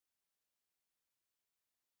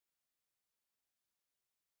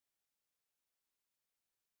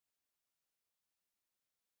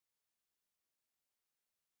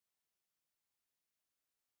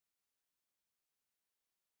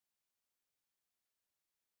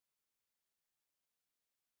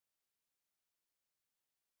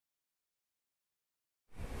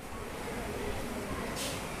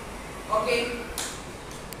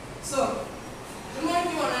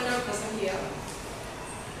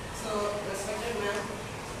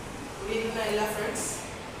friends.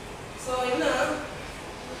 So, in a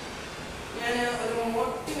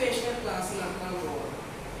motivational class.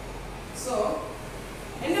 So,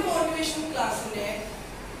 in the motivational class,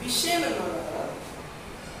 Vishayam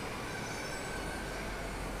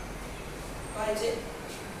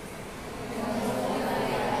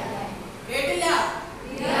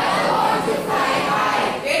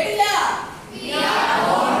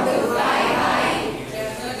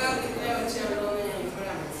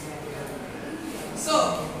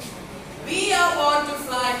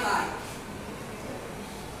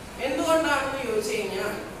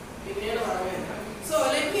So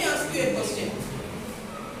let me ask you a question.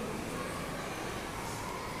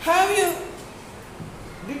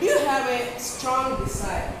 Did you have a strong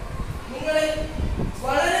desire? Do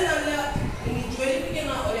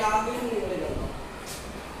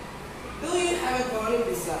you have a burning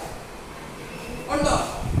desire?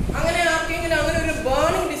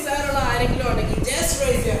 Burning desire, just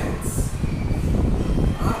raise your hands.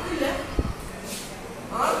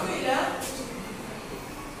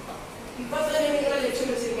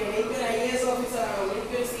 IAS officer,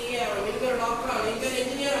 CA, doctor,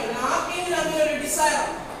 engineer, desire.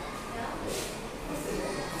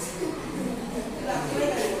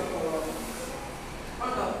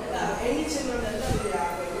 Any children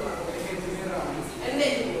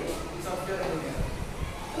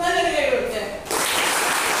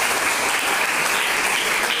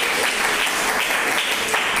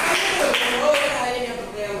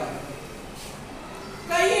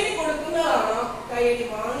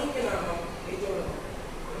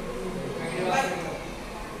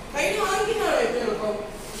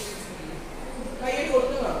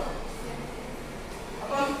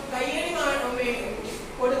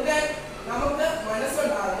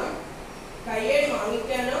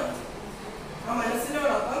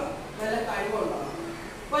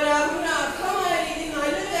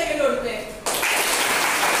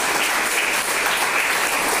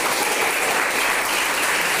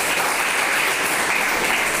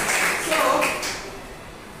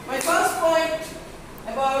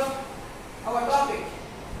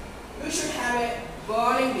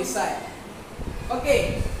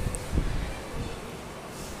Okay.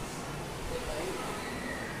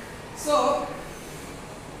 So,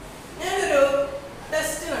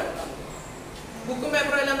 test book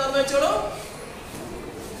paper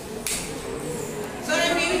so I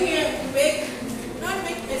am giving you a big, not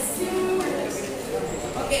big, a simple test.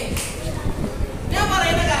 Okay. Now, for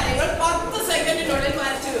 10 seconds,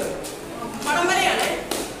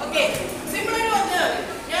 okay. Simple.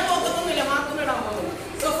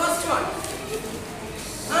 So, first one.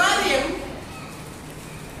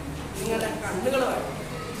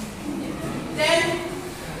 10,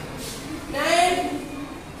 9,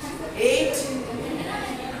 8,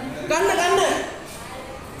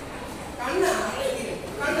 Kanna,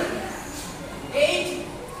 8,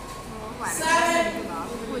 7,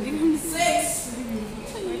 6,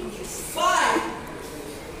 5,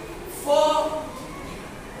 4,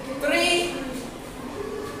 3,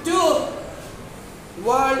 2,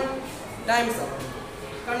 1, time's up.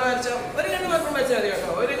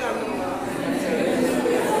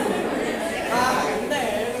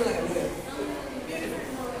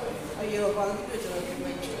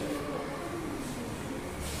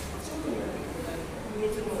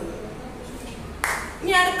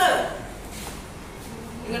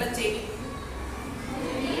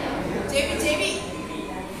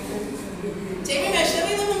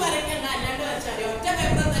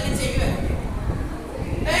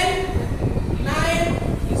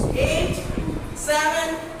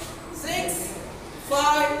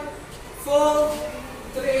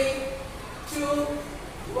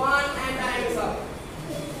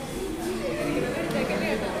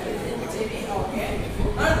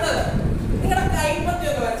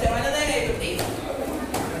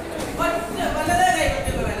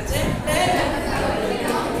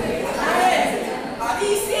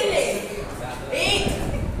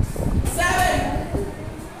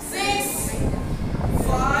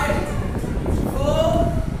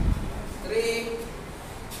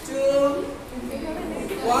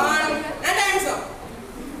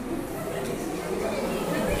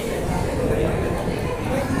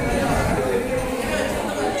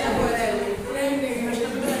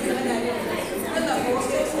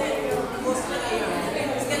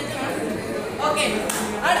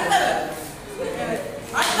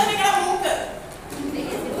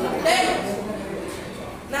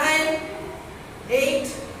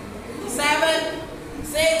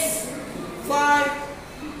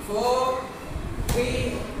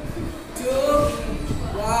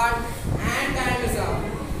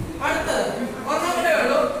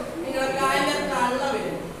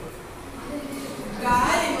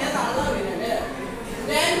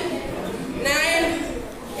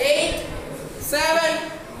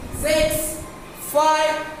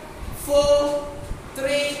 5, 4,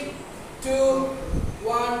 3, 2,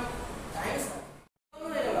 1. Time is up.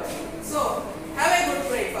 So, have a good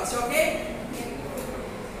breakfast, okay?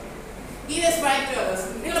 Give a sprite to others.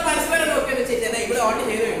 You will participate in the okay. You will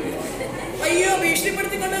already hear it. But you are basically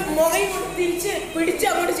putting on a morning teacher. Pretty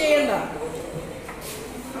job to say that.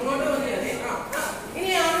 I'm going to go there. In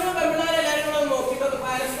the army of Payyampallil, I don't know because the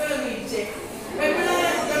participant will meet check. Payyampallil,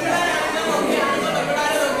 I don't know the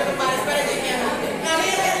participant will check.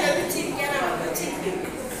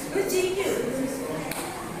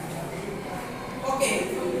 Okay.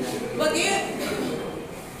 But here,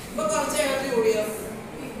 but I'm saying to you,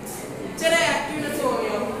 today activities on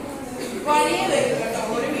you. Funny, like that.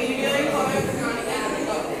 One video you comment on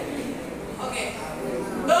it. Okay.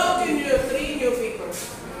 Talk to 3 new people.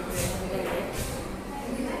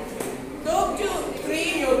 Talk to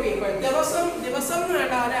 3 new people. There was some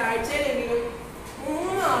that are actually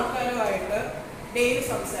 3 ആൾക്കാരുമായിട്ട് daily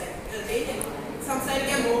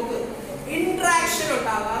സംസാരിക്കാൻ നോക്ക്. Interaction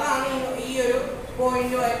ഉണ്ടാകുക. അതാണ് ഈ ഒരു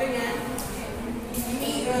പോയിന്റുമായിട്ട് ഞാൻ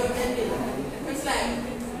മനസ്സിലായോ?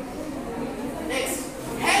 Next,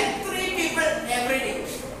 help 3 people every day.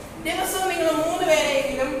 ദിവസവും നിങ്ങൾ 3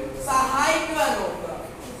 പേരെയെങ്കിലും സഹായിക്കുവാൻ നോക്കുക.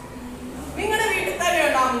 നിങ്ങളുടെ വീട്ടിൽ തന്നെ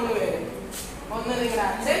ഉണ്ടാവും 3 പേര്. ഒന്ന് നിങ്ങളുടെ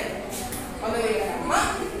അച്ഛൻ, ഒന്ന് നിങ്ങളുടെ അമ്മ,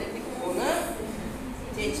 ഒന്ന്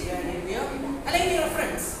ചേച്ചി അല്ലെങ്കിൽ നിങ്ങളുടെ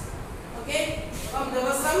ഫ്രണ്ട്സ്. ഓക്കെ, അപ്പം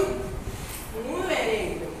ദിവസം 3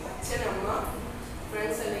 പേരെയെങ്കിലും അച്ഛൻ, അമ്മ,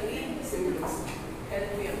 ഫ്രണ്ട്സ് അല്ലെങ്കിൽ സിബ്ലിങ്സ്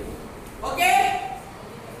ഹെൽപ്പ് ചെയ്യണം. Okay?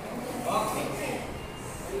 Okay.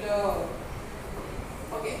 Hello.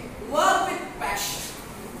 Okay. Work with passion.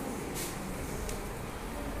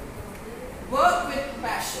 Work with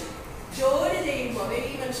passion. ജോലി ചെയ്യുമ്പോൾ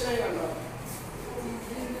ഈ മനുഷ്യനെ കണ്ടോ?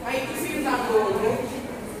 IT ഫീൽഡാണ് തോന്നുന്നു.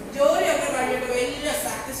 ജോലിയൊക്കെ കഴിഞ്ഞിട്ട് വലിയ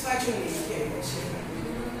സാറ്റിസ്ഫാക്ഷൻ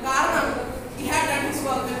കാരണം he had done his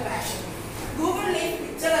work with passion. ഗൂഗിളിൽ ഈ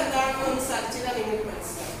പിക്ചർ എന്താണെന്ന് ഒന്ന് സെർച്ച് ചെയ്താൽ നിങ്ങൾക്ക്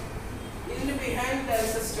മനസ്സിലാവും. ഇതിന്റെ behind there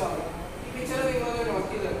is a story. ഈ പിക്ചർ നിങ്ങൾ നോട്ട്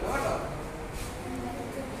ചെയ്തിട്ടുണ്ട് കേട്ടോ.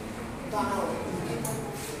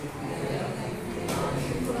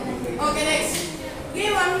 Okay, next.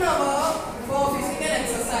 Give 1 hour for physical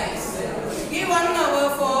exercise. Give 1 hour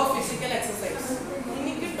for physical exercise.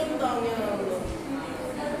 എനിക്ക് കിട്ടുന്ന താങ്ങിയതാണല്ലോ.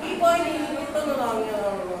 ഈ പോയിന്റ് എനിക്ക് കിട്ടുന്ന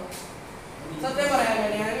താങ്ങിയതാണല്ലോ. സത്യം പറയാമോ,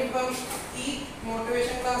 ഞാനിപ്പം ഈ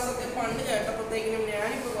മോട്ടിവേഷൻ ക്ലാസ് ഒക്കെ പണ്ട് കേട്ടപ്പോഴത്തേക്കിനും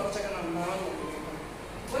ഞാനിപ്പോൾ കുറച്ചൊക്കെ നന്നാവാൻ നോക്കിയിട്ടുണ്ട്.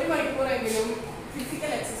 1 മണിക്കൂറെങ്കിലും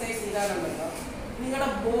ഫിസിക്കൽ എക്സസൈസ് ചെയ്താലുണ്ടല്ലോ നിങ്ങളുടെ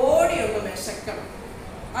ബോഡി ഒന്ന് വിശക്കണം.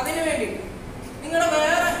 അതിനു വേണ്ടി നിങ്ങളുടെ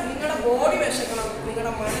ബോഡി വിശക്കണം,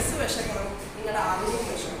 നിങ്ങളുടെ മനസ്സ് വിശക്കണം, നിങ്ങളുടെ അറിവും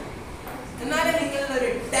വിശക്കണം. എന്നാലും നിങ്ങളുടെ ഒരു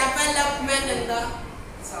ഡെവലപ്മെന്റ് എന്താ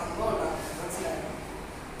സംഭവം ഉണ്ടാകും. മനസ്സിലായോ?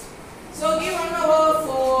 So give 1 hour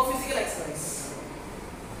for physical exercise.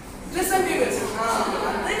 Listen to this.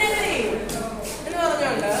 അതിനെങ്ങനെ എന്ന്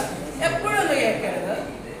പറഞ്ഞുകൊണ്ട് എപ്പോഴും ഒന്ന് കേൾക്കരുത്.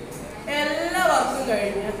 എല്ലാ വർക്കും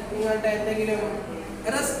കഴിഞ്ഞ് നിങ്ങളുടെ എന്തെങ്കിലും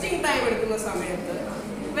റെസ്റ്റിംഗ് ടൈം എടുക്കുന്ന സമയത്ത്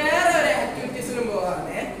വേറെ ഒരു ആക്ടിവിറ്റീസിനും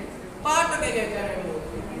പോകാതെ പാട്ടൊക്കെ കേൾക്കാനായിട്ട്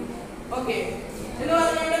നോക്കും. ഓക്കെ, എന്ന്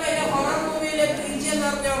പറഞ്ഞുകൊണ്ട് കഴിഞ്ഞ ഹൊറർ മൂവിയിലെ 3G എന്ന്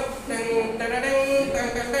പറഞ്ഞോ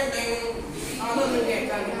അതൊന്നും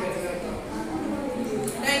കേൾക്കാൻ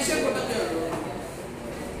ടെൻഷൻ കൂട്ടത്തേ ഉള്ളൂ.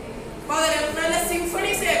 പകരം നല്ല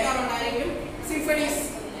സിംഫണീസ് കേൾക്കാറുണ്ടായിരിക്കും. സിംഫണീസ്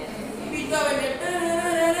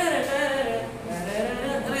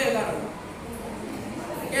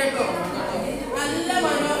കേട്ടോ, നല്ല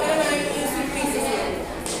മനോഹരമായ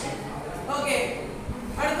ഓക്കെ.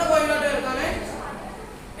 അടുത്ത പോയിന്റിലോട്ട് വരുന്നതാണ്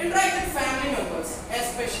interact with family members,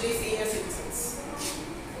 especially senior citizens.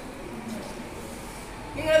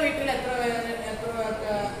 നിങ്ങളുടെ വീട്ടിൽ എത്ര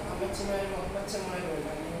പേർക്ക് അമ്മച്ചമാരും അപ്പച്ചന്മാരും ഉണ്ട്,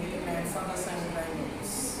 അല്ലെങ്കിൽ grand fathers and grand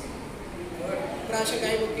mothers? പ്രാവശ്യം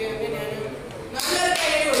കൈ ബുക്ക് ചെയ്യുമ്പോൾ ഞാൻ നല്ലൊരു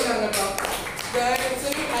കൈ കൊടുക്കാം കേട്ടോ.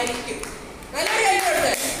 ഗേൾസിനും ആയിരിക്കും നല്ലൊരു കൈ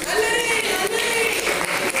കൊടുത്തേ. നല്ലൊരു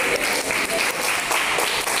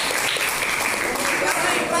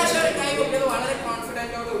ഇപ്രാവശ്യം ഒരു കൈ ബുക്ക് ചെയ്ത് വളരെ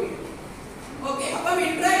കോൺഫിഡൻറ്റോട് കൂടി. ഓക്കെ, അപ്പം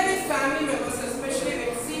interact with family members, especially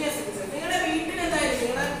with senior citizens. നിങ്ങളുടെ വീട്ടിൽ എന്തായാലും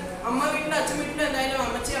നിങ്ങളുടെ അമ്മ വീട്ടിലും അച്ഛൻ വീട്ടിലും എന്തായാലും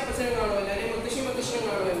അമ്മച്ചി അപ്പച്ചനും കാണുമല്ലോ, അല്ലെങ്കിൽ മുത്തശ്ശിയും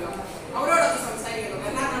കാണുമല്ലോ. അവരോടൊക്കെ സംസാരിക്കണം.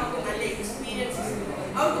 കാരണം അവർക്ക് നല്ല എക്സ്പീരിയൻസസ്,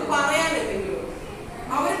 അവർക്ക് പറയാൻ എന്തെങ്കിലും,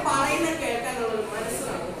 അവർ പറയുന്ന കേൾക്കാനുള്ളൊരു മനസ്സ്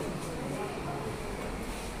കാണും.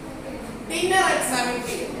 Dinner at 7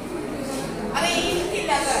 PM. അത്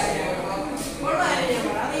എനിക്കില്ലാത്ത കാര്യമാണ്. ഉള്ള കാര്യം ഞാൻ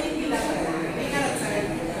പറയാം, അത് എനിക്കില്ലാത്ത കാര്യമാണ്. Dinner at 7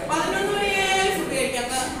 PM. 11 മണിയായാൽ ഫുഡ്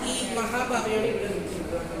കഴിക്കാത്ത ഈ മഹാഭാവിയാണ് ഇവിടെ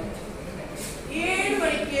നിൽക്കുന്നത്. 7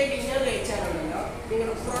 മണിക്ക് ഡിന്നർ കഴിച്ചാണല്ലോ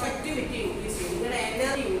നിങ്ങളുടെ പ്രൊഡക്ടിവിറ്റി ഇൻക്രീസ് ചെയ്യും, നിങ്ങളുടെ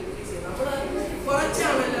എനർജി ഇൻക്രീസ് ചെയ്യും. നമ്മൾ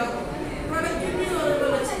കുറച്ചാണല്ലോ പ്രൊഡക്ടിവിറ്റി എന്ന് പറയുമ്പോൾ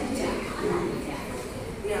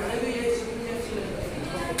ഞാൻ വിചാരിച്ചില്ല.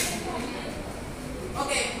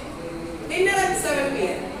 Okay, dinner at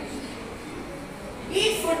Clear.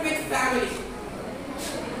 Eat food with family.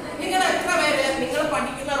 നിങ്ങൾ എത്ര പേര് നിങ്ങൾ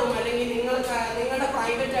പഠിക്കുന്ന റൂം അല്ലെങ്കിൽ നിങ്ങളുടെ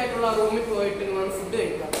പ്രൈവറ്റ് ആയിട്ടുള്ള റൂമിൽ പോയിട്ട് നിങ്ങൾ ഫുഡ്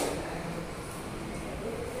കഴിക്കുക?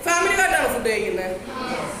 ഫാമിലിയായിട്ടാണ് ഫുഡ് കഴിക്കുന്നത്?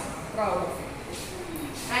 പ്രൗഡ്.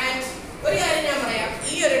 ആൻഡ് ഒരു കാര്യം ഞാൻ പറയാം,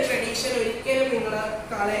 ഈ ഒരു ട്രഡീഷൻ ഒരിക്കലും നിങ്ങൾ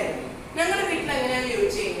കളയരുത്. ഞങ്ങളുടെ വീട്ടിൽ എങ്ങനെയാണെന്ന്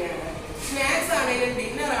ചോദിച്ചു കഴിഞ്ഞാൽ സ്നാക്സ് ആണെങ്കിലും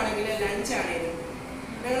ഡിന്നർ ആണെങ്കിലും ലഞ്ച് ആണെങ്കിലും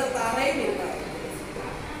ഞങ്ങൾ തറയിൽ നിന്നാണ്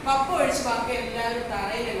പപ്പ ഒഴിച്ച് ബാക്കി എല്ലാവരും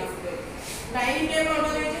തറയിൽ തന്നെ ഫുഡ്. ഡൈനിങ് ടേബിൾ ഉണ്ടോ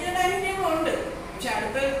എന്ന് ചോദിച്ചു കഴിഞ്ഞാൽ ഡൈനിങ് ടേബിൾ ഉണ്ട്, പക്ഷെ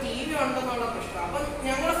അടുത്തൊരു TV ഉണ്ടെന്നുള്ള പ്രശ്നം. അപ്പം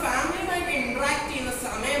ഞങ്ങൾ ഫാമിലിയുമായിട്ട് ഇന്ററാക്ട് ചെയ്യുന്ന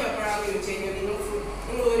സമയം എപ്പോഴാണെന്ന് ചോദിച്ചു കഴിഞ്ഞാൽ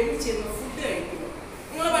നിങ്ങൾ ഒരുമിച്ച് ഇരുന്ന് ഫുഡ് കഴിക്കുന്നു.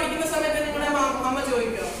 നിങ്ങൾ പഠിക്കുന്ന സമയത്ത് നിങ്ങളുടെ അമ്മ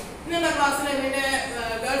ചോദിക്കുമോ നിങ്ങളുടെ ക്ലാസ്സിൽ നിന്റെ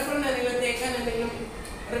ഗേൾ ഫ്രണ്ട് എന്തെങ്കിലും തേക്കാൻ എന്തെങ്കിലും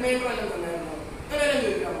റിമൈൻഡർ വല്ലതും തന്നായിരുന്നോ? അങ്ങനെ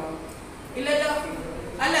ചോദിക്കാമോ? ഇല്ലല്ലോ.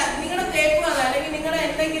 അല്ല, നിങ്ങളുടെ തേക്കുക അല്ലെങ്കിൽ നിങ്ങളുടെ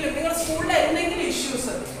സ്കൂളിലെ എന്തെങ്കിലും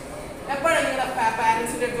ഇഷ്യൂസ് എപ്പോഴാണ് നിങ്ങളുടെ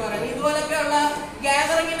പാരന്റ്സിന്റെ അടുത്ത് പറയുന്നത്? ഇതുപോലൊക്കെയുള്ള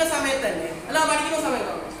ഗ്യാതറിങ്ങിന്റെ സമയത്തല്ലേ, അല്ല പഠിക്കുന്ന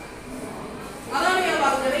സമയത്താണ്. അതാണ് ഞാൻ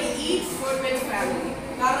പറഞ്ഞത്, ഈറ്റ് ഫുഡ് വിത്ത് ഫാമിലി.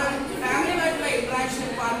 കാരണം ഫാമിലിയുമായിട്ടുള്ള ഇന്ററാക്ഷൻ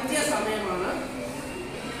പറ്റിയ സമയമാണ്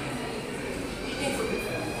eating food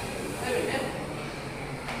with family.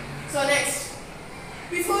 So next,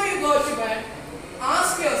 before you go to bed,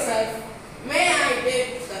 ask yourself, may I did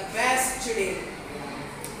the best today?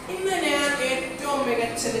 ഇന്ന് ഞാൻ ഏറ്റവും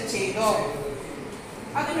മികച്ചത് ചെയ്തോ?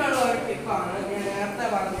 അതിനുള്ള ഒരു ടിപ്പാണ് ഞാൻ നേരത്തെ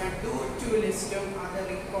പറഞ്ഞ ഡു ടു ലിസ്റ്റും അത്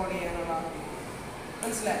റെക്കോർഡ് ചെയ്യാനുള്ള.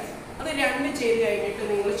 മനസ്സിലായി? അത് രണ്ടും ചെയ്ത് കഴിഞ്ഞിട്ട്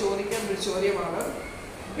നിങ്ങൾ ചോദിക്കേണ്ട ഒരു ചോദ്യമാണ്,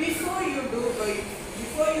 before you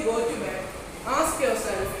go to bed ask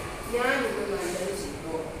yourself, ഞാൻ ഇന്ന് നല്ലത്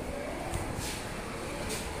ചെയ്തോ?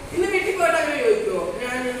 ഇന്ന് വീട്ടിൽ പോയിട്ട് അങ്ങനെ ചോദിക്കുമോ,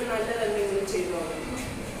 ഞാൻ ഇന്ന് നല്ലത് എന്തെങ്കിലും ചെയ്തോ?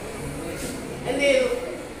 എന്ത് ചെയ്തു?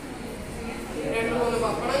 2-3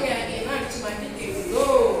 പപ്പടം ക്യാൻറ്റീന്ന് അടിച്ചു മാറ്റി തിന്നു.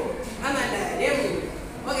 അത് നല്ല കാര്യം.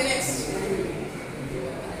 Okay, next.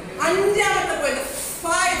 5ാമത്തെ point,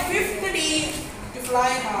 5th D to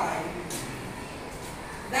fly high.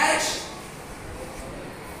 Direction.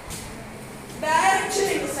 Direction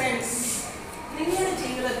in the sense, നിങ്ങളുടെ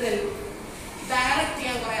ജീവിതത്തിൽ ഡയറക്റ്റ്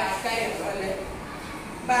ചെയ്യാൻ കുറെ ആൾക്കാരുണ്ടോ അല്ലേ?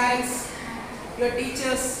 Parents, your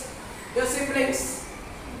teachers, your siblings,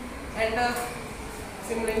 elder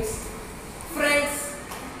siblings, friends.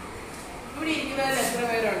 ഇവിടെ ഇരിക്കുന്നതിൽ എത്ര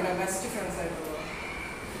പേരുണ്ട് ബെസ്റ്റ് ഫ്രണ്ട്സ് ആയിട്ടുള്ളത്?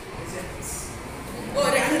 ഓ,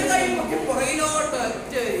 2 കൈയും ഒക്കെ പുറകിലോട്ട്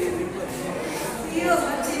ഒറ്റ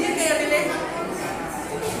ചിരിയൊക്കെ കേട്ടില്ലേ?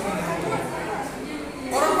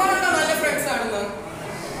 ഉറപ്പാണല്ലോ നല്ല ഫ്രണ്ട്സ് ആണെന്ന്.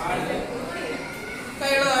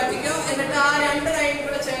 കൈകള് കാട്ടിക്കോ, എന്നിട്ട് ആ 2 കൈയും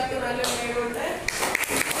കൂടെ ചേർത്ത് നല്ല കൈകളുണ്ട്.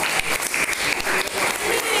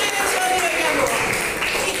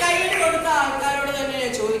 ഈ കൈയിൽ കൊടുത്ത ആൾക്കാരോട് തന്നെ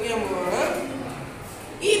ഞാൻ ചോദിക്കാൻ പോവാണ്,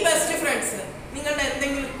 ഈ ബെസ്റ്റ് ഫ്രണ്ട്സ് നിങ്ങളുടെ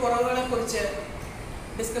എന്തെങ്കിലും കുറവുകളെ കുറിച്ച്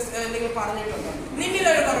എന്തെങ്കിലും പറഞ്ഞിട്ടുണ്ടോ?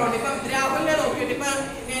 നിന്നിലൊരു കുറവുണ്ട്. ഇപ്പം രാഹുലിനെ നോക്കിയിട്ട്, ഇപ്പം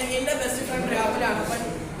എന്റെ ബെസ്റ്റ് ഫ്രണ്ട് രാഹുലാണ്. അപ്പം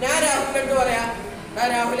ഞാൻ രാഹുലിനോട് പറയാം,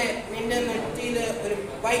 രാഹുലെ നിന്റെ നെറ്റിയിൽ ഒരു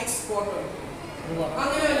വൈറ്റ് സ്പോട്ട് ഉണ്ട്,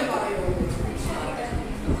 അങ്ങനെ വല്ല പറയുമോ?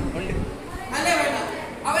 അല്ലേ വേണ്ട.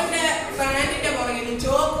 അവന്റെ പാന്റിന്റെ പുറകിൽ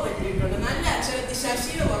ചോപ്പ് പറ്റിയിട്ടുണ്ട്, നല്ല അക്ഷരത്തിൽ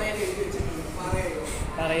ശശിയുടെ പുറകിൽ എഴുതി വെച്ചിട്ടുണ്ട്,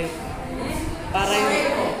 പറയുമോ? പറയാത്ത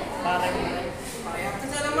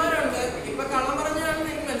ചിലന്മാരുണ്ട്. ഇപ്പൊ കള്ളം പറഞ്ഞാണെന്ന്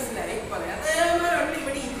എനിക്ക് മനസ്സിലായി. പറയാത്ത ചിലന്മാരുണ്ട്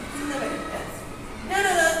ഇവിടെ ഇരിക്കുന്നവരുണ്ട്.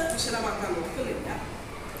 ഞാനത് വിശദമാക്കാൻ നോക്കുന്നില്ല.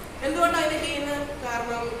 എന്തുകൊണ്ടാണ് അതിന് ചെയ്യുന്നത്?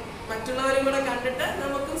 കാരണം മറ്റുള്ളവരും കൂടെ കണ്ടിട്ട്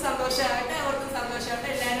നമുക്കും സന്തോഷമാകട്ടെ, അവർക്കും സന്തോഷമാകട്ടെ,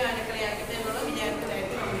 എല്ലാവരും അനുക്കളയാക്കട്ടെ എന്നുള്ള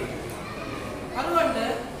വിചാരത്തിലായിട്ട് നമ്മൾ. അതുകൊണ്ട്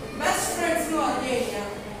ബെസ്റ്റ് ഫ്രണ്ട്സ് എന്ന് പറഞ്ഞു കഴിഞ്ഞാൽ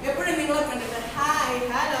എപ്പോഴും നിങ്ങളെ കണ്ടിട്ട് hi,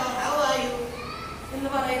 hello, how are you എന്ന്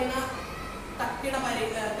പറയുന്ന തട്ടിട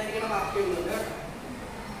തരികട വാക്കുകളുണ്ട്.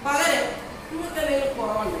 പകരം നിങ്ങൾക്ക് എന്തെങ്കിലും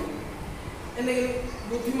കുറവുണ്ടെങ്കിൽ, എന്തെങ്കിലും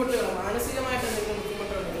ബുദ്ധിമുട്ടുകൾ, മാനസികമായിട്ട് എന്തെങ്കിലും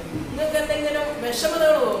ബുദ്ധിമുട്ടുകളുണ്ടെങ്കിൽ, നിങ്ങൾക്ക് എന്തെങ്കിലും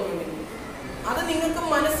വിഷമതകൾ തോന്നുന്നുണ്ടെങ്കിൽ, അത് നിങ്ങൾക്ക്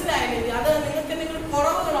മനസ്സിലായില്ലെങ്കിൽ, അത് നിങ്ങൾക്ക് എന്തെങ്കിലും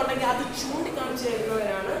കുറവുകളുണ്ടെങ്കിൽ അത് ചൂണ്ടിക്കാണിച്ചു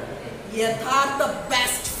തരുന്നവരാണ് യഥാർത്ഥ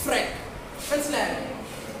ബെസ്റ്റ് ഫ്രണ്ട്. മനസ്സിലായോ?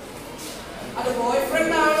 അത് ബോയ്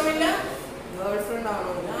ഫ്രണ്ട് ആവണമെന്നില്ല, ഗേൾ ഫ്രണ്ട്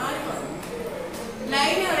ആവണമെന്നില്ല, ആരും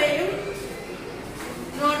ലൈൻ ആണെങ്കിലും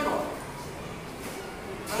നോട്ട് ബോയ്.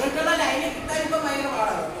 അങ്ങനത്തുള്ള ലൈനെ കിട്ടാൻ ഇപ്പം ഭയങ്കര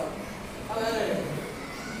പാടാണ് കേട്ടോ.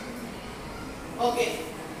 ഓക്കെ,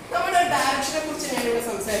 നമ്മുടെ ഡയറക്ഷനെ കുറിച്ച് ഞാനിവിടെ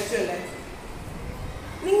സംസാരിച്ചല്ലേ.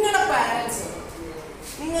 നിങ്ങളുടെ പാരൻസ്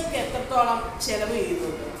നിങ്ങൾക്ക് എത്രത്തോളം ചെലവ്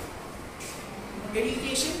ചെയ്യുന്നുണ്ട്?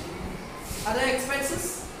 എഡ്യൂക്കേഷൻ, അതർ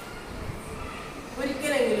എക്സ്പെൻസസ്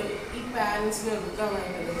ഒരിക്കലെങ്കിലും ഈ പാരൻസിന്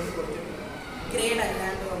എടുക്കാനായിട്ട് എന്തെങ്കിലും കൊടുത്തിട്ടുണ്ട്? ഗ്രേഡ്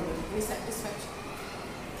അല്ലാണ്ട് കൊണ്ട് ഇനി satisfaction?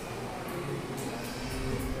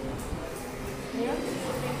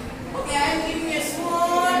 Okay, I am giving you a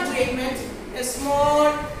small treatment, a small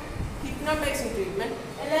hypnotizing treatment.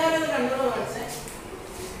 എല്ലാവരും കണ്ടോളൂ.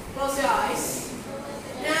 Close your eyes.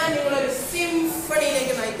 ഞാൻ നിങ്ങളൊരു സിംഫണിയിലേക്ക്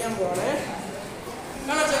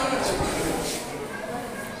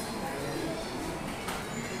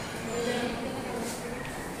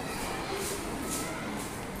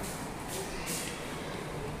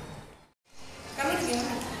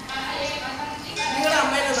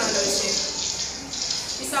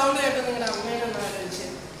സൗണ്ട് കേട്ട് നിങ്ങളുടെ അമ്മേനെ ഒന്ന് ആലോചിച്ച്.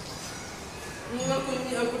 നിങ്ങൾ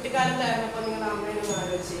കുട്ടിക്കാലത്തായിരുന്നപ്പോൾ നിങ്ങളുടെ അമ്മേനെ ഒന്ന്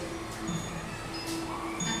ആലോചിച്ച്.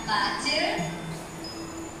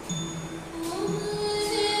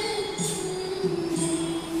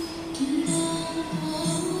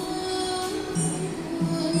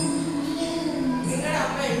 നിങ്ങളുടെ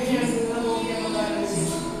അമ്മ എങ്ങനെയാണ് നിങ്ങൾ നോക്കിയെന്നത് ആലോചിച്ച്.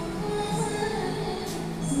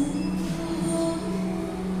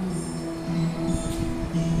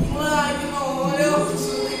 നിങ്ങൾ കാണിക്കുന്ന ഓരോ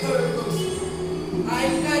കുസൃതികൾക്കും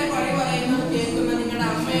അയൽക്കാർ പണി പറയുന്നത് കേൾക്കുന്ന നിങ്ങളുടെ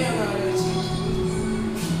അമ്മയെ ഒന്ന് ആലോചിച്ച്.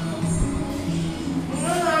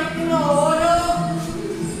 നിങ്ങൾ കാണിക്കുന്ന ഓരോ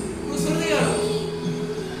കുസൃതികളും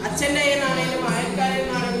അച്ഛൻ്റെ നിന്നാണേലും അയൽക്കാരിൽ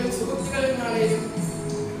നിന്നാണെങ്കിലും സുഹൃത്തുക്കളിൽ നിന്നാണേലും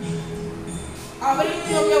അവരിൽ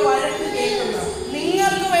നിന്നൊക്കെ വഴക്ക് കേൾക്കുന്ന,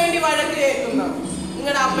 നിങ്ങൾക്ക് വേണ്ടി വഴക്ക് കേൾക്കുന്ന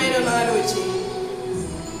നിങ്ങളുടെ അമ്മേനെ ഒന്ന് ആലോചിച്ച്.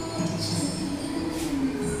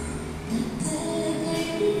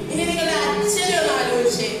 ഇനി നിങ്ങളുടെ അച്ഛനെ ഒന്ന്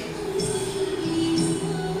ആലോചിച്ച്.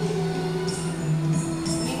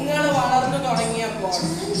 നിങ്ങൾ വളർന്നു തുടങ്ങിയപ്പോൾ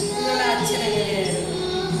നിങ്ങളുടെ അച്ഛൻ എങ്ങനെയായിരുന്നു?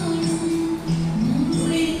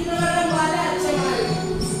 നിങ്ങളുടെ പല അച്ഛന്മാരും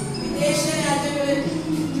വിദേശ രാജ്യങ്ങളിൽ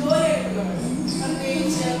ജോലി എടുക്കുന്നവർ,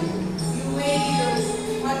 പ്രത്യേകിച്ച് യുഎഇയിലും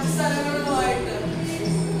മറ്റു സ്ഥലങ്ങളിലുമായിട്ട്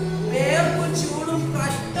വേർപ്പും ചൂടും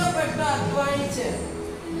കഷ്ടപ്പെട്ട് അധ്വാനിച്ച്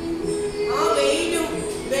ആ വെയിലും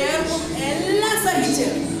വേർപ്പും എല്ലാം സഹിച്ച്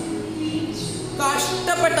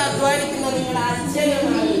കഷ്ടപ്പെട്ട് അധ്വാനിക്കുന്ന നിങ്ങളുടെ അച്ഛനെ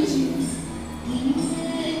ആലോചിച്ച്.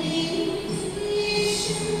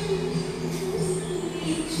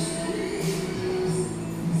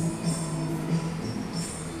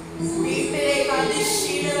 വീട്ടിലേക്ക്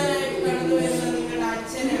അതിശീലനായിട്ട് കടന്നു വരുന്ന നിങ്ങളുടെ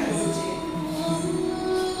അച്ഛനെ ആലോചിച്ച്.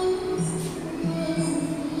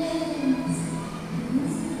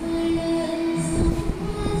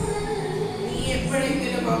 നീ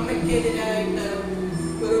എപ്പോഴെങ്കിലും അമ്മയ്ക്കെതിരായിട്ട്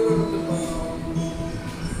കൊടുക്കുമ്പോ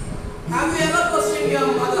have you ever questioned your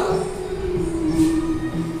mother?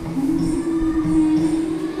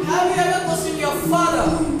 Have you ever questioned your father?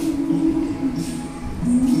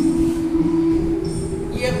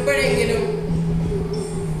 എപ്പോഴെങ്കിലും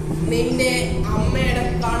നിന്റെ അമ്മയുടെ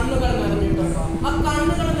കണ്ണുകൾ നിറഞ്ഞിട്ടുണ്ടോ? ആ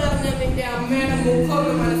കണ്ണുകൾ നിറഞ്ഞ നിന്റെ അമ്മയുടെ മുഖം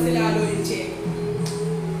ഒന്ന് മനസ്സിലാലോചിച്ചേ.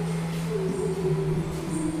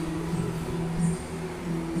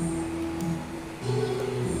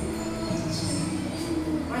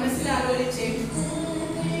 മനസ്സിലാലോചിച്ചേ.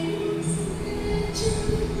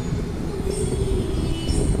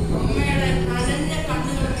 അമ്മയുടെ നനഞ്ഞ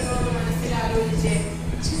കണ്ണുകൾ നിങ്ങളൊന്ന് മനസ്സിലാലോചിച്ചേ.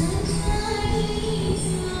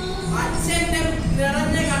 അച്ഛന്റെ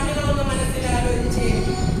നിറഞ്ഞ കണ്ണുകളൊന്ന് മനസ്സിലാലോചിച്ചേ.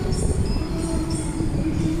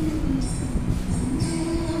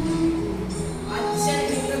 അച്ഛൻ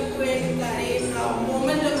നിങ്ങൾക്ക് വേണ്ടി കരയുന്ന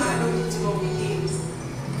മൊമെന്റ് ഒന്ന് ആലോചിച്ച് നോക്കിക്കേ.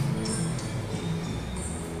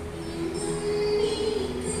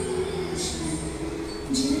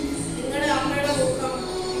 നിങ്ങളുടെ അമ്മയുടെ മുഖം,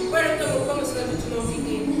 ഇപ്പോഴത്തെ മുഖം ശ്രദ്ധിച്ചു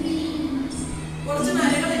നോക്കിക്കേ. കുറച്ച്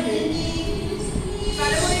നരകളില്ലേ?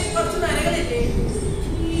 തലമുറയിൽ കുറച്ച് നരകളില്ലേ?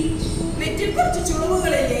 നെറ്റിൽ കുറച്ച്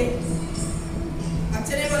ചുളിവുകളില്ലേ?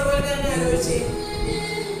 അച്ഛനെ അതുപോലെ തന്നെ ആലോചിച്ചേ.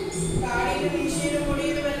 താടിയിലും മീശയിലും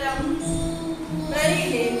മുടിയിലുമെല്ലാം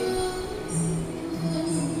നരയില്ലേ?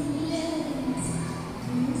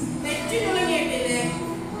 നെറ്റി തുടങ്ങിയിട്ടില്ലേ?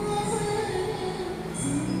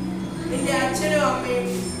 നിന്റെ അച്ഛനും അമ്മയും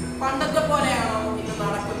പണ്ടത്തെ പോലെയാണോ ഇന്ന്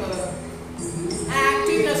നടക്കുന്നത്?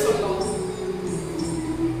 ആക്റ്റീവ്നെസ് ഉണ്ടോ?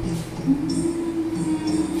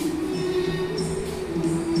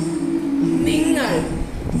 നിങ്ങൾ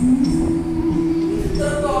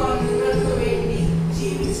ഇത്രത്തോളം നിങ്ങൾക്ക് വേണ്ടി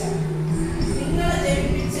ജീവിച്ച, നിങ്ങളെ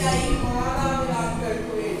ജനിപ്പിച്ച ഈ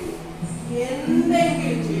മാതാപിതാക്കൾക്ക് വേണ്ടി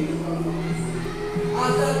എന്തെങ്കിലും ചെയ്തിട്ടുണ്ടോ?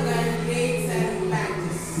 Other than grades and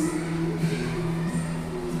badges.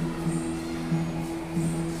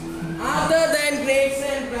 Other than grades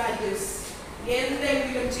and badges.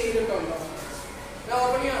 എന്തെങ്കിലും ചെയ്തിട്ടുണ്ടോ?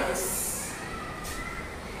 Open your eyes.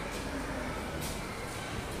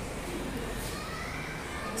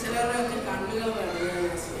 ചിലവരൊക്കെ കണ്ണുകൾ വേണം.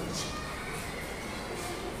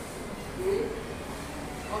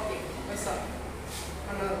 Okay,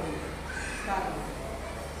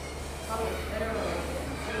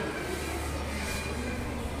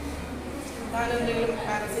 താനെന്തെങ്കിലും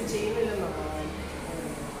parents ചെയ്യുന്നില്ലെന്നാണ്.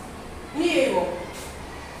 നീ ചെയ്യുമോ?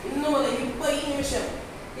 ഇന്നു മുതൽ ഇപ്പൊ ഈ നിമിഷം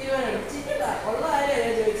തീരുമാനം ഉള്ള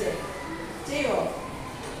ആരെയാണ് ചോദിച്ചത്? ചെയ്യുമോ?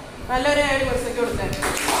 നല്ലൊരു ആയിട്ട് കുറച്ചൊക്കെ കൊടുത്തേ.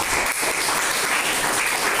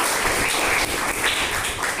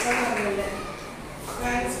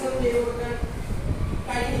 പാരൻസിനൊന്നും ചെയ്ത് കൊടുക്കാൻ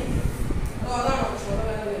കഴിഞ്ഞില്ല. അതാണോ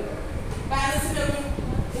പാരൻസിനൊന്നും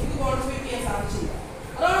എനിക്ക് കോൺട്രിബ്യൂട്ട് ചെയ്യാൻ സാധിച്ചില്ല.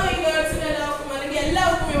 അതാണോ ഈ ഗേൾസിന് എല്ലാവർക്കും അല്ലെങ്കിൽ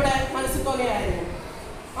എല്ലാവർക്കും ഇവിടെ മനസ്സിൽ തോന്നിയായിരുന്നു?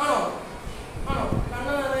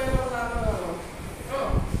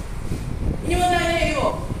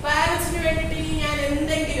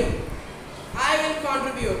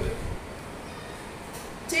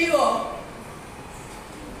 ചെയ്യുവോ?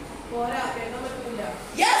 പോരാ, കേൾക്കാൻ പറ്റില്ല.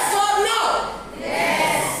 Yes or no?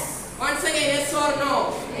 Yes. Once again, yes or no?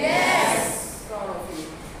 Yes.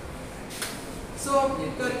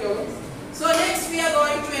 So next we are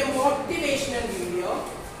going to a motivational video.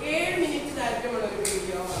 7 minutes ദൈർഘ്യമുള്ള ഒരു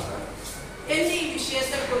വീഡിയോ ആണ്. എന്റെ ഈ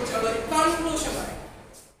വിഷയത്തെക്കുറിച്ചുള്ള ഒരു കൺക്ലൂഷൻ പറയാം.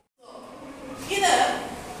 ഇത്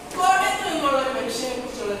കോട്ടയത്ത് നിന്നുള്ള ഒരു മനുഷ്യനെ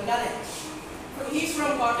കുറിച്ചുള്ള ഒരു കഥ. He's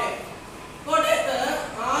from Kottayam. കോട്ടയത്ത്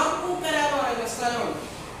ആർപ്പൂക്കര എന്ന് പറയുന്ന സ്ഥലമുണ്ട്.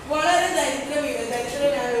 വളരെ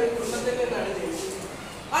ദരിദ്രനായ ഒരു കുടുംബത്തിൽ നിന്നാണ് ജനിച്ചത്.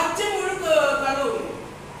 അച്ഛൻ മുഴുക്ക് കടൂരി.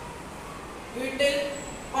 വീട്ടിൽ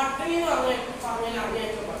പട്ടിണി എന്ന് പറഞ്ഞാൽ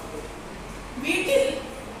അങ്ങേയറ്റം പട്ടിണി. വീട്ടിൽ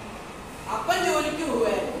അപ്പൻ ജോലിക്ക്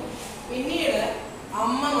പോവായിരുന്നു. പിന്നീട്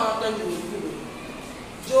അമ്മ മാത്രം ജോലിക്ക് പോയി.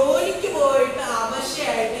 ജോലിക്ക് പോയിട്ട്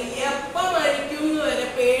അവശയായിട്ട് എപ്പം മരിക്കും എന്ന് വരെ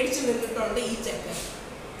പേടിച്ചു നിന്നിട്ടുണ്ട് ഈ ചെക്കൻ.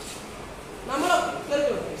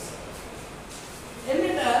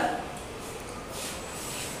 എന്നിട്ട്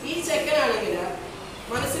ഈ ചെക്കനാണെങ്കിൽ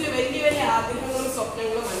മനസ്സിൽ വലിയ വലിയ ആഗ്രഹങ്ങളും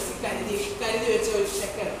സ്വപ്നങ്ങളും മനസ്സിൽ കരുതി വെച്ച ഒരു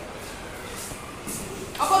ചെക്കൻ.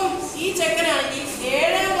 അപ്പം ഈ ചെക്കനാണെങ്കിൽ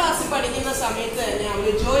 7ാം ക്ലാസ്സിൽ പഠിക്കുന്ന സമയത്ത് തന്നെ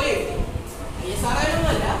അവന് ജോലി കിട്ടി.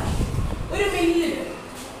 സാധാരണമല്ല, ഒരു മില്ലിൽ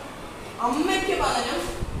അമ്മയ്ക്ക് പകരം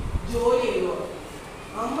ജോലി ചെയ്യുന്നു.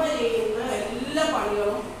 അമ്മ ചെയ്യുന്ന എല്ലാ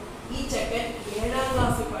പണികളും ഈ ചെക്കൻ 7ാം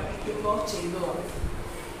ക്ലാസ്സിൽ പഠിക്കുമ്പോൾ ചെയ്തു.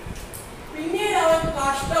 പിന്നീട് അവൻ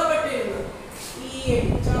കഷ്ടപ്പെട്ടിരുന്നു. ഈ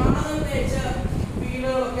ചാണകം തേച്ച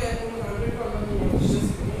വീടുകളൊക്കെ കണ്ടിട്ടുണ്ടെന്ന് ഞാൻ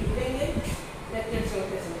വിശ്വസിക്കുന്നു. ഇല്ലെങ്കിൽ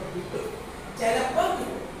നെറ്റൊക്കെ കിട്ടും, ചിലപ്പോൾ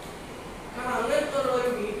കിട്ടും. കാരണം അങ്ങനത്തെ ഉള്ള ഒരു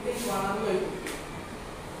വീട്ടിൽ വളർന്നു.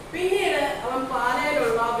 പിന്നീട് അവൻ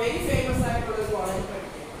പാലയിലുള്ള വെരി ഫേമസ് ആയിട്ടുള്ള ഒരു കോളേജിൽ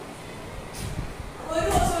പഠിക്കും. അപ്പോൾ ഒരു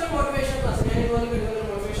ദിവസം ഒരു മോട്ടിവേഷൻ ക്ലാസ്, ഞാൻ ഇതുപോലെ കിട്ടുന്ന ഒരു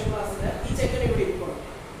മോട്ടിവേഷൻ ക്ലാസ്സിൽ ഈ ചെക്കൻ ഇവിടെ ഇരിക്കണം.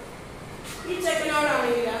 ഈ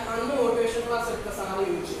ചെക്കനോടാണെങ്കിൽ അന്ന് മോട്ടിവേഷൻ ക്ലാസ് എടുത്ത സാറ്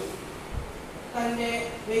ചോദിച്ചു തൻ്റെ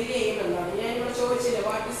വലിയ എയിം എന്താണ്. ഞാൻ ഇവിടെ ചോദിച്ചില്ല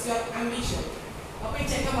വാട്ട് ഇസ് യുവർ ആംബിഷൻ. അപ്പോൾ ഈ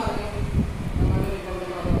ചെക്കൻ പറഞ്ഞു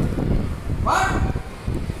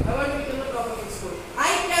I want to become the top of the school.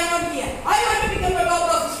 I cannot hear. I want to become the top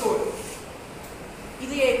of the school.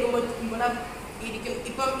 ഇത് കേൾക്കുമ്പോൾ ഇവിടെ ഇരിക്കും.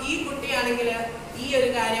 ഇപ്പം ഈ കുട്ടിയാണെങ്കിൽ ഈ ഒരു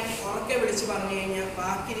കാര്യം ഉറക്കെ വിളിച്ച് പറഞ്ഞു കഴിഞ്ഞാൽ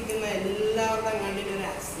ബാക്കിയിരിക്കുന്ന എല്ലാവരുടെയും കണ്ടിട്ട് ഒരു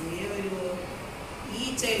അസൂയ വരുമോ? ഈ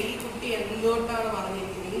കുട്ടി എന്തുകൊണ്ടാണ്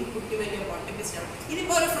പറഞ്ഞിരിക്കുന്നത്? ഈ കുട്ടി വലിയ പൊട്ടിപ്പിച്ചാണ്.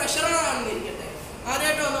 ഇതിപ്പോൾ ഒരു ഫ്രഷറാണെന്ന് ഇരിക്കട്ടെ,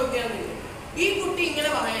 ആദ്യമായിട്ട് വന്ന് നോക്കിയാണെന്നില്ല. ഈ കുട്ടി ഇങ്ങനെ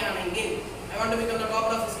പറയുകയാണെങ്കിൽ I want to become the top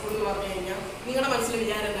of the school എന്ന് പറഞ്ഞു കഴിഞ്ഞാൽ നിങ്ങളുടെ മനസ്സിൽ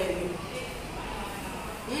വിചാരം എന്തായിരിക്കും?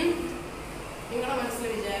 നിങ്ങളുടെ മനസ്സിലെ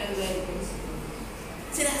വിചാരം എന്തായിരിക്കും?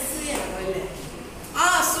 ചില അസൂയാണോ അല്ലേ? ആ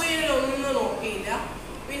അസൂയയിലൊന്നും നോക്കിയില്ല.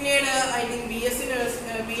 പിന്നീട് ഐ തിങ്ക്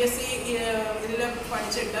BSc ഇതിൽ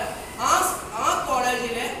പഠിച്ചിട്ട് ആ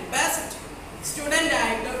കോളേജിലെ ബെസ്റ്റ് സ്റ്റുഡൻ്റ്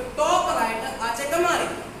ആയിട്ട് ടോപ്പറായിട്ട് ആ ചെക്കൻ മാറി.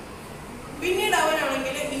 പിന്നീട്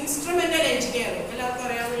അവനാണെങ്കിൽ ഇൻസ്ട്രുമെൻ്റൽ എഞ്ചിനീയറിംഗ്, എല്ലാവർക്കും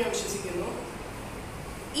അറിയാമെന്ന് ഞാൻ വിശ്വസിക്കുന്നു.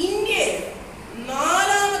 ഇന്ത്യയിൽ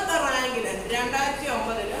 4ാമത്തെ റാങ്കിൽ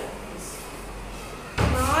 2009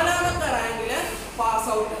 4ാമത്തെ റാങ്കിൽ പാസ്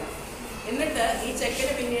ഔട്ട്. എന്നിട്ട് ഈ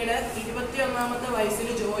ചെക്കന് പിന്നീട് 21ാമത്തെ വയസ്സിൽ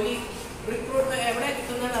ജോലി റിക്രൂട്ട്മെന്റ് എവിടെ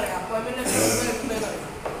കിട്ടുന്നതെന്ന് അറിയാം, അപ്പോയിൻമെന്റ് കിട്ടുന്നതെന്ന് അറിയാം.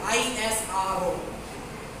 ISRO.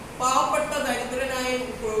 പാവപ്പെട്ട ദരിദ്രനായ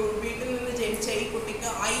വീട്ടിൽ നിന്ന് ജനിച്ച ഈ കുട്ടിക്ക്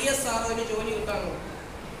ISROന് ജോലി കിട്ടാനോ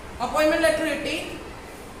അപ്പോയിൻമെന്റ് ലെറ്റർ കിട്ടി.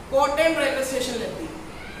 കോട്ടയം റെയിൽവേ സ്റ്റേഷനിലെത്തി.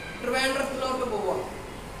 ട്രിവാൻഡ്രത്തിലോട്ട് പോവാം.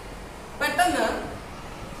 പെട്ടെന്ന്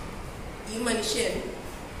ഈ മനുഷ്യൻ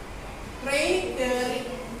ട്രെയിൻ കയറി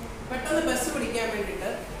പെട്ടെന്ന് ബസ് പിടിക്കാൻ വേണ്ടിയിട്ട്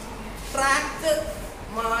ട്രാക്ക്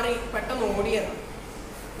മാറി പെട്ടെന്ന് ഓടിയതാണ്.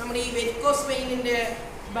 നമ്മുടെ ഈ വെരിക്കോസ് വെയിനിൻ്റെ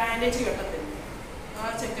ബാൻഡേജ് കെട്ടത്തില്ല, ആ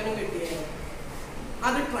ചെക്കനും കിട്ടിയായിരുന്നു.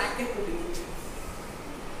 അത് ട്രാക്കിൽ കുടുങ്ങി.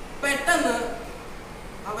 പെട്ടെന്ന്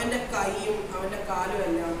അവൻ്റെ കൈയും അവൻ്റെ കാലും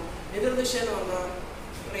എല്ലാം എതിർദിശയിൽ വന്ന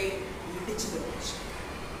ട്രെയിൻ ഇടിച്ചു തെറിച്ചു.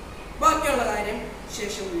 ബാക്കിയുള്ള കാര്യം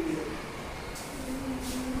ശേഷം വീഡിയോ.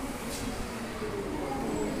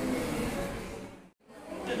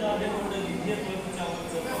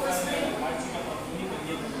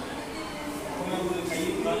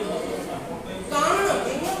 കാണണം,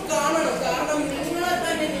 നിങ്ങൾ കാണണം. കാരണം നിങ്ങളെ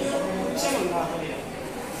തന്നെ നിങ്ങൾ പുച്ഛമുണ്ടാകും.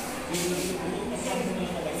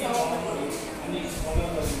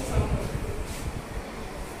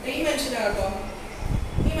 ഈ മനുഷ്യനാട്ടോ,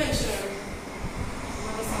 ഈ മനുഷ്യനാണ്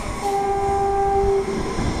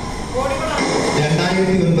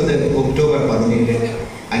 2009 ഒക്ടോബർ 17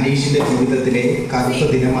 അനീഷിന്റെ ജീവിതത്തിലെ കറുത്ത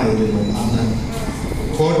ദിനമായിരുന്നു അന്ന്.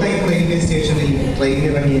 കോട്ടയം റെയിൽവേ സ്റ്റേഷനിൽ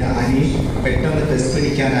ട്രെയിനിറങ്ങിയ അനീഷ് പെട്ടെന്ന് ബസ്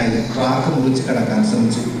പിടിക്കാനായി ട്രാക്ക് മുറിച്ച് കടക്കാൻ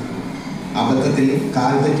ശ്രമിച്ചു. അബദ്ധത്തിൽ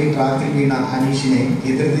കാൽ തെറ്റി ട്രാക്കിൽ വീണ അനീഷിനെ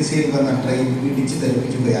എതിർദിശയിൽ വന്ന ട്രെയിൻ ഇടിച്ചു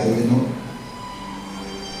തെറിപ്പിക്കുകയായിരുന്നു.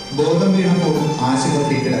 ബോധം വീണപ്പോൾ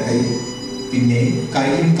ആശുപത്രി കിടക്കയിൽ. പിന്നെ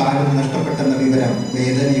കൈയും കാലും നഷ്ടപ്പെട്ടെന്ന വിവരം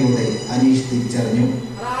വേദനയോടെ അനീഷ് തിരിച്ചറിഞ്ഞു.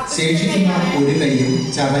 ശേഷിക്കുന്ന ഒരു കൈയും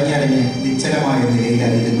ചതഞ്ഞരഞ്ഞ് നിശ്ചലമായ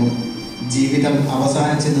നിലയിലായിരുന്നു. ജീവിതം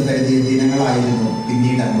അവസാനിച്ചെന്ന് കരുതിയ ദിനങ്ങളായിരുന്നു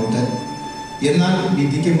പിന്നീട് അങ്ങോട്ട്. എന്നാൽ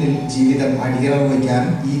വിധിക്ക് മുന്നിൽ ജീവിതം അടിയറവ് വയ്ക്കാൻ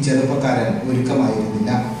ഈ ചെറുപ്പക്കാരൻ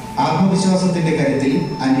ഒരുക്കമായിരുന്നില്ല. ആത്മവിശ്വാസത്തിന്റെ കരുത്തിൽ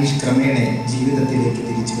അനീഷ് ക്രമേണ ജീവിതത്തിലേക്ക്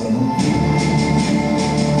തിരിച്ചു വന്നു.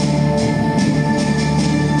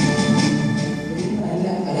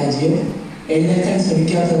 പരാജയം എഴുന്നേൽക്കാൻ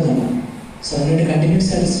ശ്രമിക്കാത്തതെന്നാണ്. സോ അതിനോട്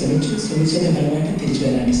കണ്ടിന്യൂസ് ആയിട്ട് ശ്രമിച്ചതിന്റെ ഫലമായിട്ട് തിരിച്ചു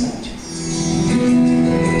വരാനായി സാധിച്ചു.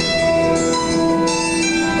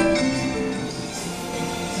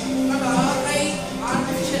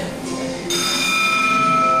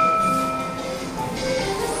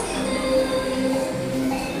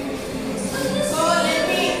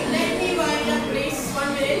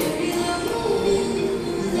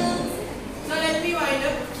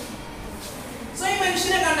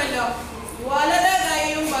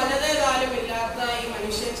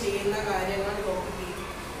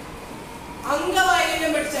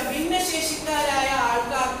 അംഗവൈകല്യം പഠിച്ച ഭിന്നശേഷിക്കാരായ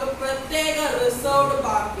ആൾക്കാർക്ക് പ്രത്യേക റിസർവ്ഡ്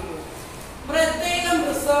പാർക്കിംഗ്, പ്രത്യേകം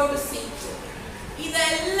റിസർവ്ഡ് സീറ്റ്,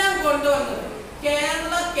 ഇതെല്ലാം കൊണ്ടുവന്നത്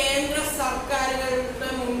കേന്ദ്ര സർക്കാരുകളുടെ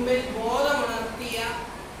മുമ്പിൽ ബോധമുണർത്തിയ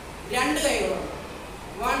രണ്ട് കൈകളുണ്ട്.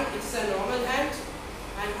 One it's A normal hand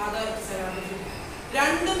and other it's A artificial hand.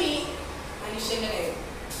 രണ്ടും ഈ മനുഷ്യന്റെ കൈകൾ.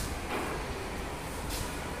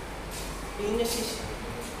 ഭിന്നശേഷി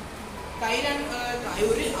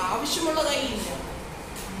ഒരു ആവശ്യമുള്ള കൈയില്ല,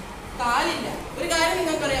 കാലില്ല. ഒരു കാര്യം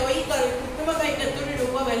നിങ്ങൾക്കറിയാമോ? ഈ കൃത്രിമ കൈക്ക് എത്ര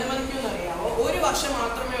രൂപ വില മതിക്കുമെന്ന് അറിയാമോ? 1 വർഷം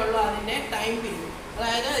മാത്രമേ ഉള്ളൂ അതിൻ്റെ ടൈം പീരീഡ്,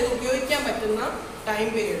 അതായത് ഇത് ഉപയോഗിക്കാൻ പറ്റുന്ന ടൈം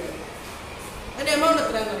പീരീഡ്. അതിൻ്റെ എമൗണ്ട്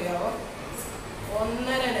എത്രയാണെന്ന് അറിയാമോ?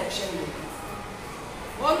 1.5 ലക്ഷം രൂപ.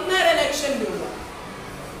 1.5 ലക്ഷം രൂപ.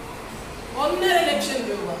 1.5 ലക്ഷം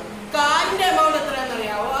രൂപ. കാലിൻ്റെ എമൗണ്ട് എത്രയാണെന്ന്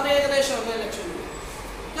അറിയാമോ? അത് ഏകദേശം 1.5 ലക്ഷം രൂപ.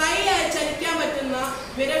 കൈ ചലിക്കാൻ പറ്റുന്ന,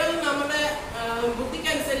 വിരകൾ നമ്മുടെ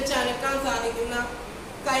ബുദ്ധിക്കനുസരിച്ച് അനക്കാൻ സാധിക്കുന്ന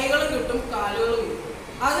കൈകളും കിട്ടും, കാലുകളും കിട്ടും.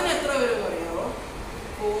 അതിന് എത്ര വരും അറിയാമോ?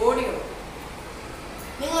 കോടികൾ.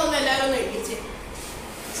 നിങ്ങളൊന്ന് എല്ലാവരും ഒന്ന് എഴുതിച്ച്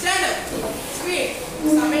സ്റ്റാൻഡ് സ്പീഡ്.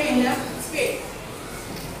 സമയമില്ല, സ്പീഡ്.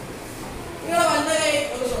 നിങ്ങൾ വലത് കൈ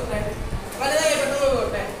ഒന്ന് തൊട്ടെ, വലത് കൈ പെട്ടെന്ന്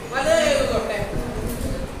തൊട്ടെ, വലത് കൈ ഒന്ന് തൊട്ടെ.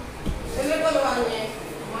 എന്നിട്ടൊന്ന് പറഞ്ഞേ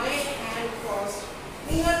മൈ ഹാൻഡ് കോസ്റ്റ്.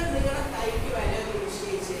 നിങ്ങൾ നിങ്ങളുടെ കൈക്ക് വില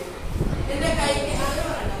നിശ്ചയിച്ച്, എന്റെ കൈക്ക് അത്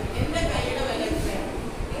പറയണം, എന്റെ കൈയുടെ വില എത്രയാണ്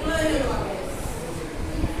നിങ്ങൾ തന്നെ പറഞ്ഞത്?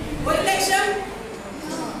 1 ലക്ഷം,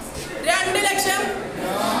 2 ലക്ഷം,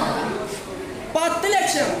 10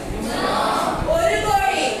 ലക്ഷം, 1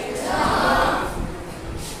 കോടി,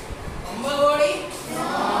 50 കോടി.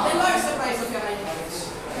 Then what is the price of your mind?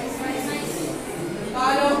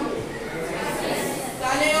 കാലോ,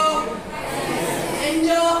 തലയോ,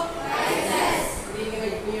 നെഞ്ചോ,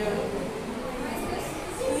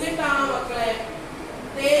 എന്നിട്ടാണ് മക്കളെ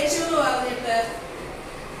തേച്ചു എന്ന് പറഞ്ഞിട്ട്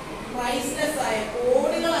പ്രൈസ്ലെസ് ആയ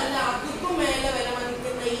കോടികളല്ല അതിക്കും മേലെ വില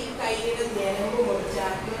മതിക്കുന്ന ഈ കൈയുടെ ഞരമ്പ് മുറിച്ച്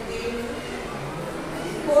ആത്മഹത്യ ചെയ്യുന്നത്.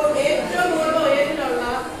 ഏറ്റവും കൂടുതൽ ഉയരത്തിലുള്ള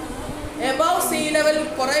എബവ് സീ ലെവൽ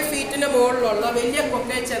കുറെ ഫീറ്റിന് മുകളിലുള്ള വലിയ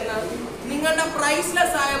കൊക്കയിൽ ചെന്നാൽ നിങ്ങളുടെ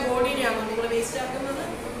പ്രൈസ്ലെസ് ആയ ബോഡിനെയാണോ നിങ്ങൾ വേസ്റ്റ് ആക്കുന്നത്?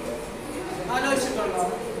 ആലോചിച്ചിട്ടുണ്ടോ?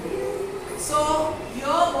 So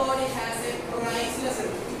your body has A priceless.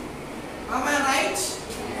 Am I right?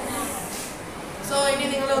 So ഇനി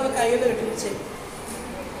നിങ്ങളൊന്ന് കൈയ്യൊന്ന് കെട്ടിപ്പിടിച്ചേ.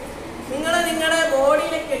 നിങ്ങൾ നിങ്ങളുടെ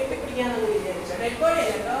ബോഡിയിലെ കെട്ടിപ്പിടിക്കാനൊന്ന് വിചാരിച്ചോ. ഡെഡ് ബോഡി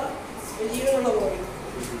അല്ല കേട്ടോ, ജീവനുള്ള ബോഡി.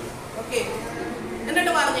 ഓക്കെ,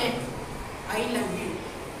 എന്നിട്ട് പറഞ്ഞേ ഐ ലവ് യു.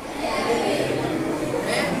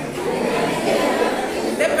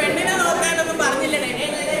 പെണ്ണിനെ നോക്കാനൊന്നും പറഞ്ഞില്ലേ?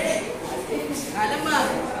 അലമ്പ.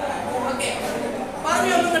 ഓക്കെ,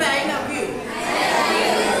 പറഞ്ഞു നിങ്ങളുടെ ഐ ലവ് യു.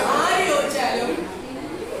 ആര് ചോദിച്ചാലും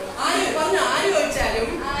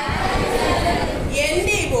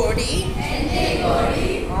എന്റെ ഈ ബോഡി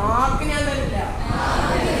ആർക്ക് ഞാൻ തരില്ല.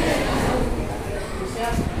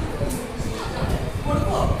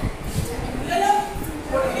 കൊടുക്കോ? ഇല്ലല്ലോ,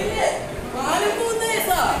 കൊടുക്കില്ലേ? 4-3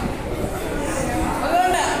 വയസ്സാ.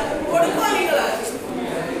 അതുകൊണ്ട് കൊടുക്കോ നിങ്ങള്?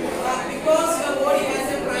 Because your body has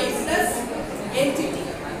a priceless entity.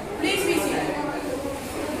 Please be seated.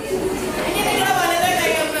 ഇനി നിങ്ങളെ വലത്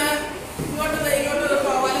കൈയൊന്ന് ഇങ്ങോട്ട്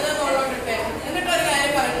വലത് തോളോട്ടിട്ട് എന്നിട്ടൊരു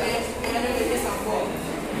കാര്യം പറഞ്ഞേ. ഞാനൊരു വലിയ സംഭവം,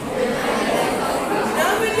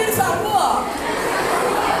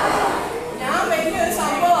 ഞാൻ വലിയൊരു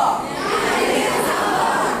സംഭവം.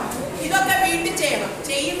 ഇതൊക്കെ വീട്ടിൽ ചെയ്യണം.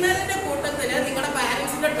 ചെയ്യുന്നതിന്റെ കൂട്ടത്തില് നിങ്ങളുടെ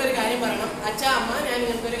പാരന്റ്സിന്റെ അടുത്ത് ഒരു കാര്യം പറയണം. അച്ഛാ, അമ്മ, ഞാൻ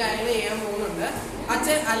ഇങ്ങനത്തെ ഒരു കാര്യം ചെയ്യാൻ പോകുന്നുണ്ട്.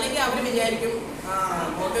 അച്ഛൻ അല്ലെങ്കിൽ അവർ വിചാരിക്കും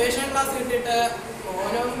മോട്ടിവേഷൻ ക്ലാസ് കിട്ടിയിട്ട്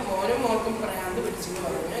മോനും മോൾക്കും പ്രാന്ത് പിടിച്ചെന്ന്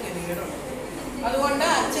പറഞ്ഞ ഗതികേടുണ്ട്. അതുകൊണ്ട്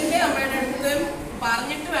അച്ഛൻ്റെ അമ്മയുടെ അടുത്ത്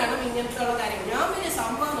പറഞ്ഞിട്ട് വേണം ഇങ്ങനത്തെ കാര്യങ്ങൾ. ഞാൻ പിന്നെ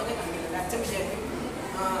സംഭവം എന്നൊക്കെ കണ്ടില്ല. അച്ഛൻ വിചാരിക്കും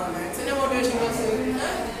മാത്സിന്റെ മോട്ടിവേഷൻ ക്ലാസ്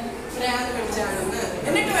പ്രയാസം പഠിച്ചാണെന്ന്.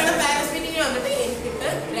 എന്നിട്ട് വേണം പാരൻസ് മീറ്റിംഗ് വന്നിട്ട് എനിക്കിട്ട്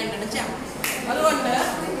 2 ചാം. അതുകൊണ്ട്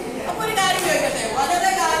അപ്പൊ ഒരു കാര്യം ചോദിക്കട്ടെ,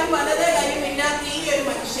 വലതേ കാര്യം ഇല്ലാത്ത ഈ ഒരു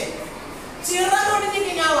മനുഷ്യൻ ചിറകൊടിഞ്ഞ്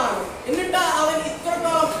കിനാവാണ്. എന്നിട്ട് അവൻ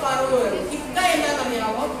ഇത്രത്തോളം പറവ് വരും. ഇക്ക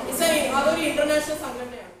എന്താണെന്നറിയാമോ? അതൊരു ഇന്റർനാഷണൽ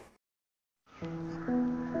സംഘടനയാണ്.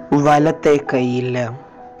 വലത്തെ കൈയില്ല,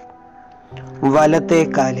 വലത്തെ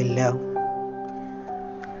കാലില്ല,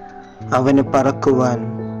 അവന് പറക്കുവാൻ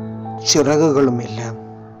ചിറകുകളുമില്ല.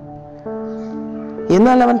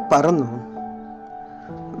 എന്നാൽ അവൻ പറന്നു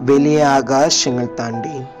വലിയ ആകാശങ്ങൾ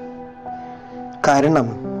താണ്ടി. കാരണം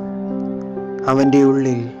അവൻ്റെ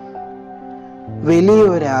ഉള്ളിൽ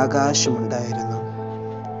വലിയൊരു ആകാശമുണ്ടായിരുന്നു.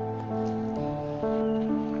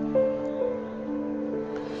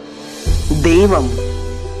 ദൈവം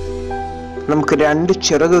നമുക്ക് 2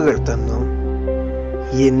 ചിറകുകൾ തന്നു.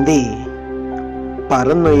 എന്തേ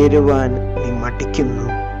പറന്നുയരുവാൻ നീ മടിക്കുന്നു?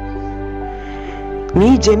 നീ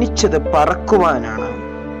ജനിച്ചത് പറക്കുവാനാണ്.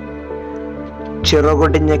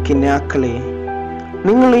 ചിറകൊടിഞ്ഞ കിനാക്കളെ,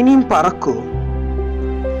 നിങ്ങൾ ഇനിയും പറക്കൂ.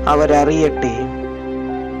 അവരറിയട്ടെ,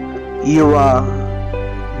 you are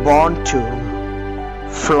born to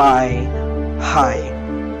fly high.